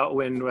talk about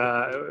when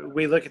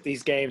we look at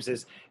these games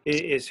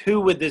is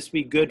who would this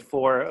be good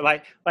for?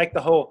 Like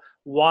the whole,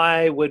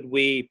 why would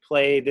we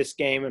play this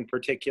game in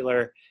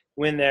particular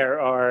when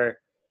there are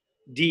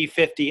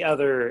d50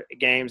 other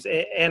games?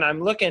 And I'm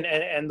looking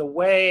and the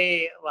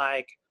way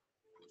like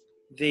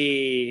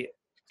the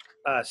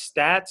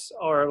stats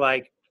are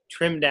like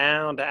trimmed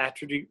down to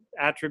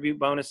attribute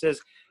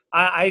bonuses.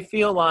 I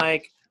feel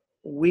like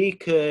we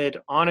could,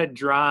 on a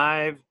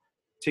drive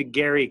to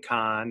Gary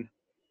Con,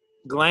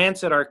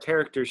 glance at our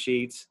character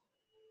sheets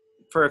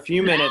for a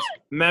few minutes,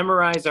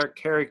 memorize our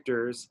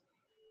characters,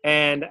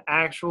 and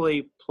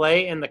actually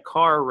play in the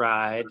car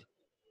ride.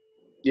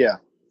 Yeah.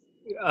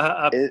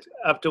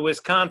 Up to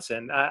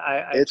Wisconsin.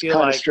 It's feel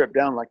kind like of stripped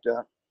down like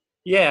that.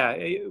 Yeah,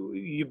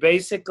 you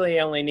basically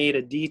only need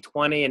a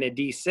D20 and a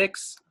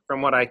D6,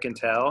 from what I can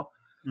tell.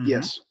 Mm-hmm.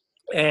 Yes.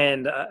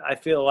 And I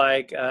feel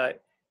like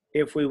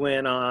if we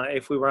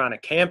were on a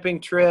camping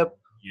trip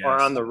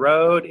or on the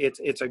road,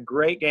 it's a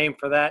great game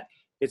for that.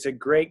 It's a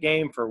great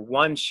game for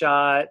one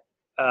shot.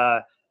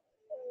 Now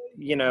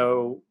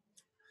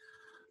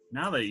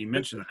that you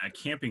mention that, a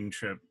camping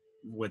trip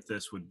with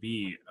this would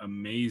be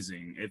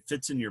amazing. It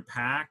fits in your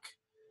pack.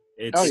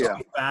 It's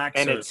back,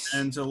 and so it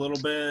ends a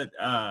little bit.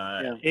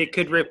 It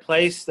could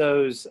replace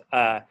those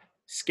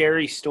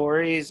scary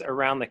stories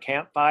around the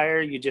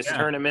campfire. You just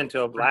turn them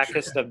into a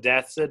Blackest of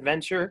Deaths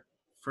adventure.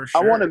 For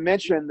sure. I want to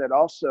mention that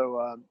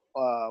also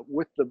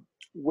with the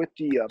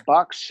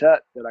box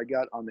set that I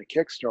got on the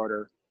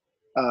Kickstarter,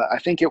 I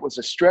think it was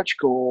a stretch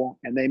goal,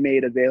 and they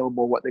made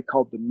available what they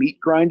called the Meat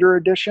Grinder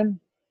Edition.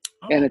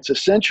 And it's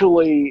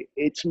essentially,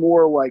 it's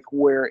more like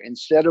where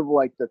instead of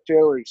like the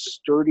fairly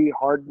sturdy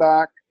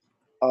hardback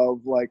of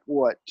like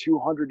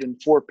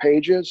 204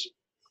 pages,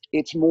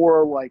 it's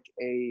more like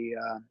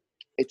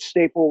it's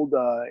stapled.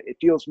 It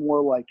feels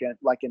more like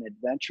an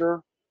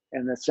adventure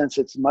in the sense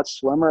it's much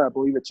slimmer. I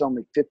believe it's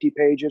only 50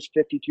 pages,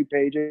 52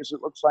 pages.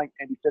 It looks like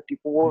maybe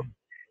 54,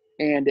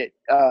 and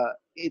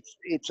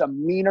it's a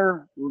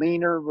meaner,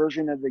 leaner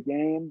version of the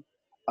game.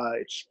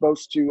 It's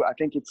supposed to. I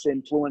think it's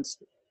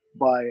influenced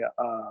by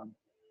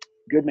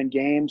Goodman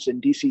Games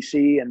and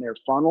DCC and their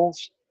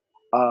funnels.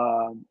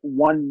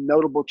 One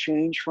notable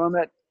change from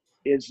it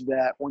is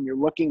that when you're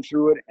looking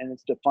through it and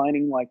it's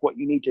defining like what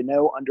you need to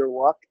know under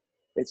luck,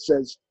 it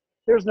says,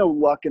 "There's no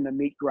luck in the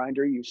meat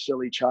grinder, you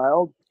silly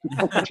child,"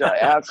 which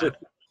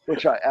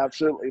I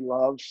absolutely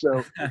love.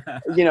 So,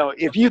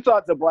 if you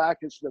thought the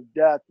Blackest of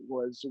Death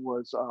was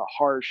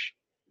harsh,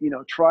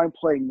 try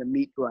playing the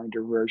meat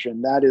grinder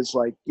version. That is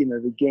like,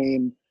 the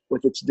game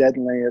with its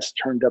deadliest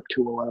turned up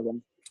to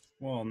 11.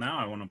 Well, now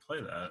I want to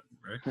play that,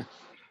 Rick.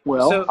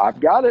 Well, I've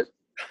got it.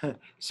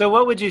 So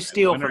what would you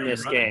steal from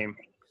this game?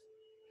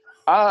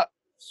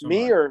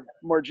 Me or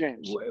more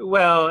James?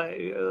 Well,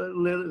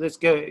 let's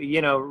go.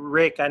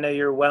 Rick, I know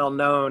you're well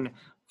known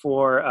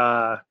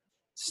for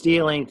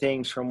stealing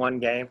things from one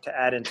game to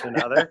add into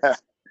another.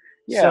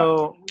 Yeah.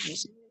 So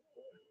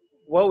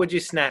what would you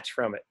snatch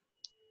from it?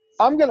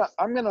 I'm gonna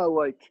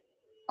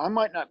I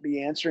might not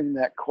be answering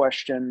that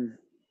question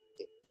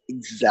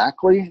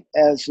exactly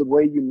as the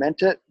way you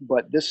meant it,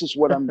 but this is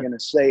what I'm going to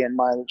say in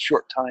my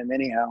short time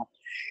anyhow,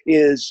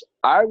 is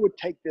I would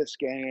take this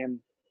game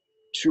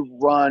to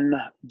run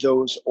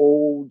those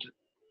old,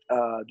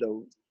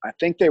 I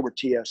think they were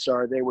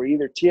TSR. They were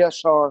either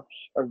TSR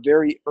or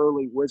very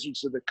early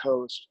Wizards of the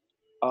Coast.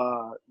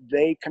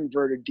 They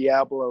converted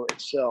Diablo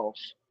itself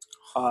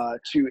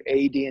to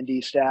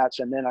AD&D stats,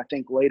 and then I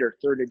think later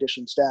 3rd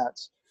edition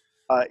stats.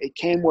 It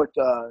came with,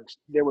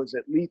 there was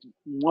at least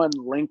one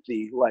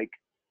lengthy,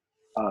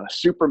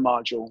 super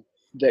module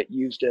that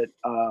used it.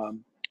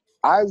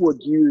 I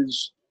would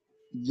use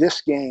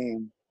this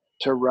game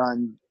to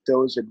run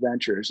those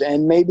adventures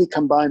and maybe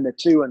combine the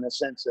two in the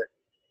sense that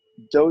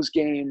those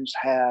games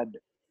had,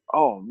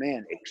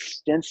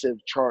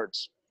 extensive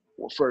charts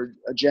for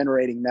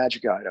generating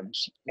magic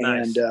items.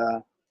 Nice.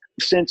 And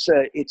since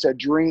it's a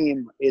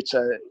dream, it's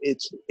an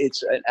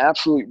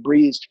absolute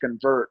breeze to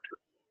convert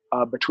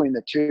between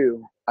the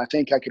two. I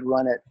think I could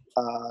run it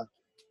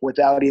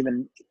without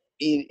even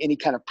any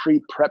kind of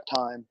pre-prep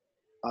time.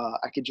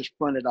 I could just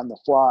run it on the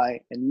fly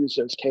and use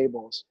those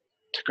tables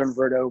to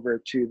convert over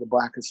to the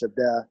Blackest of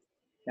Death.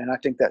 And I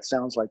think that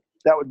sounds like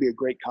that would be a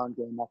great con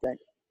game, I think.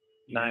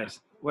 Nice.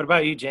 What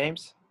about you,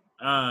 James?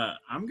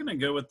 I'm going to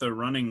go with the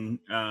running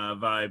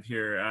vibe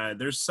here.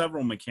 There's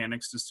several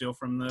mechanics to steal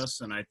from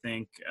this, and I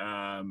think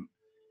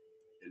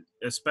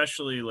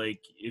especially like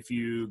if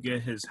you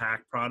get his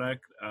hack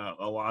product,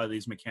 a lot of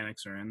these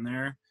mechanics are in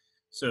there.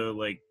 So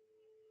like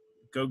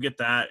go get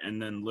that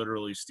and then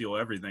literally steal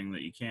everything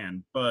that you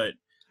can. But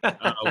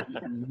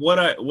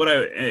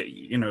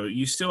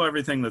you steal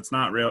everything that's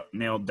not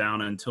nailed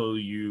down until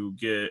you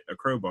get a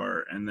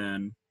crowbar, and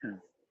then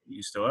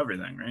you steal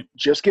everything, right?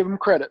 Just give him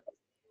credit.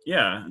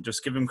 Yeah,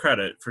 just give him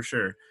credit for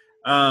sure.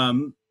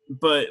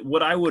 But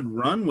what I would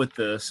run with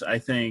this, I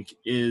think,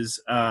 is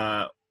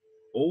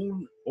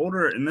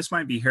older, and this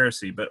might be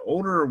heresy, but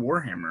older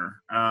Warhammer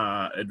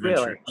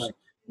adventures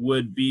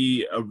would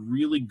be a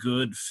really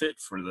good fit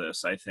for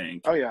this, I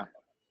think. Oh yeah.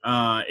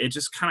 It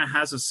just kind of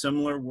has a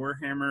similar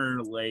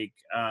Warhammer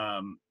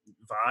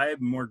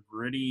vibe, more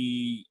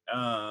gritty,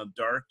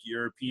 dark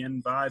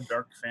European vibe,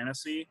 dark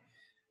fantasy.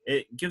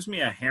 It gives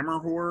me a Hammer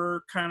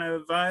horror kind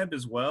of vibe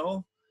as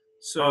well.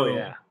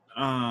 So,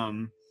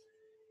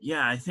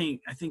 I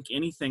think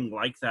anything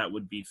like that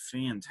would be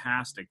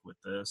fantastic with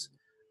this.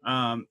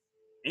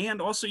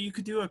 And also, you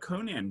could do a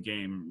Conan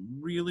game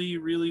really,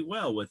 really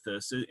well with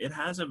this. It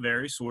has a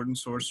very sword and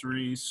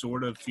sorcery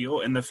sort of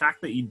feel, and the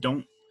fact that you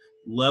don't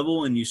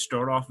level and you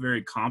start off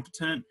very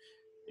competent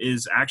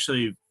is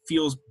actually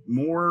feels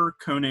more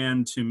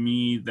Conan to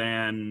me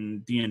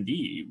than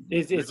D&D.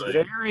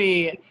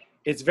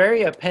 It's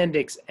very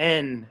Appendix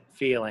N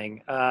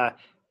feeling.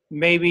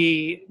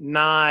 Maybe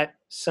not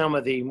some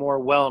of the more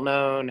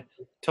well-known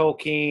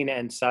Tolkien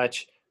and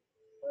such.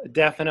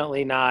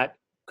 Definitely not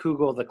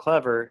Kugel the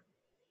Clever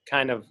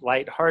kind of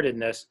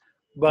lightheartedness,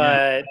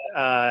 but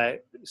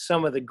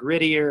some of the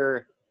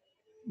grittier,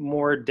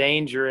 more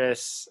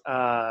dangerous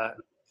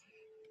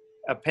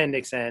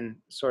Appendix N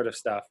sort of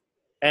stuff.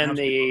 And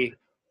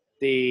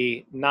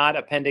the not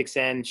Appendix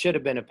N should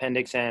have been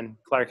Appendix N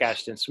Clark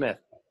Ashton Smith.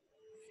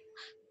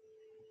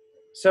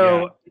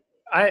 So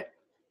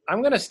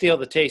I'm going to steal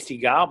the Tasty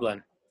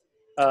Goblin,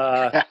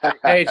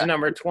 page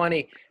number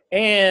 20,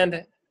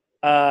 and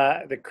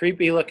the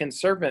creepy looking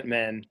serpent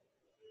men.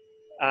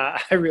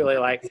 I really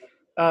like.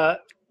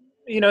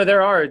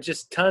 there are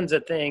just tons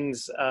of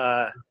things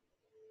to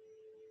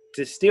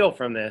steal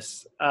from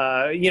this.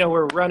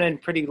 We're running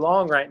pretty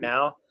long right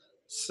now,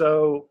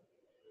 so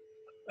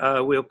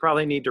we'll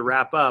probably need to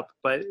wrap up.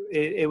 But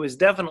it was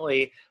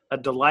definitely a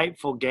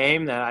delightful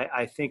game that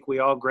I think we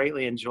all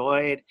greatly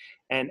enjoyed.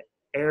 And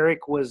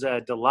Eric was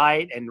a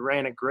delight and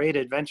ran a great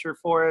adventure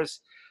for us.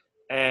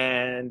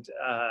 And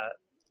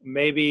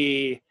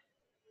maybe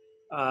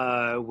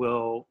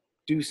we'll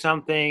do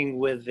something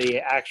with the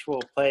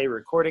actual play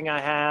recording I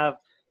have.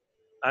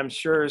 I'm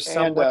sure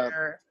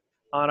somewhere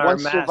on our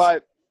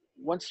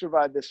once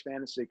Survive This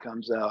Fantasy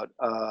comes out,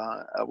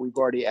 we've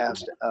already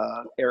asked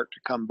Eric to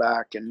come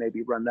back and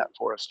maybe run that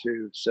for us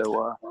too.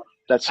 So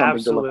that's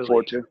something to look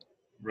forward to.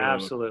 Really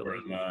Absolutely.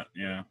 look forward to that.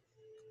 Yeah.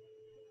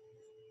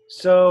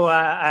 So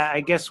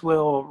I guess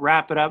we'll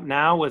wrap it up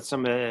now with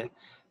some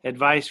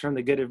advice from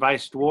the Good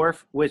Advice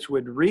Dwarf, which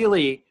would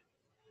really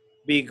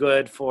be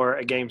good for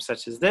a game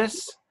such as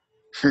this.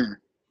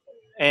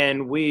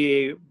 And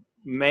we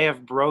may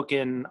have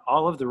broken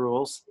all of the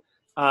rules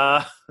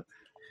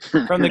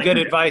from the Good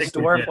Advice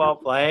Dwarf while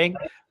playing.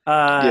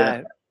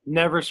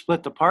 Never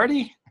split the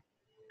party.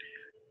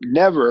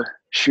 Never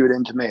shoot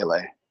into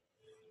melee.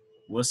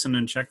 Listen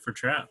and check for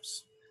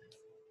traps.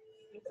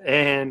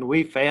 And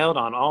we failed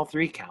on all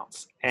 3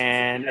 counts.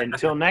 And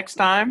until next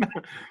time,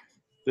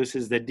 this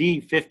is the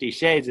D50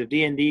 Shades of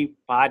D&D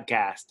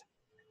podcast.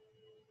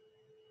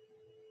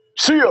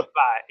 See ya.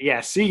 Bye.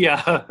 Yeah, see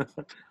ya.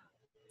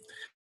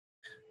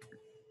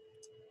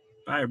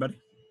 Bye, everybody.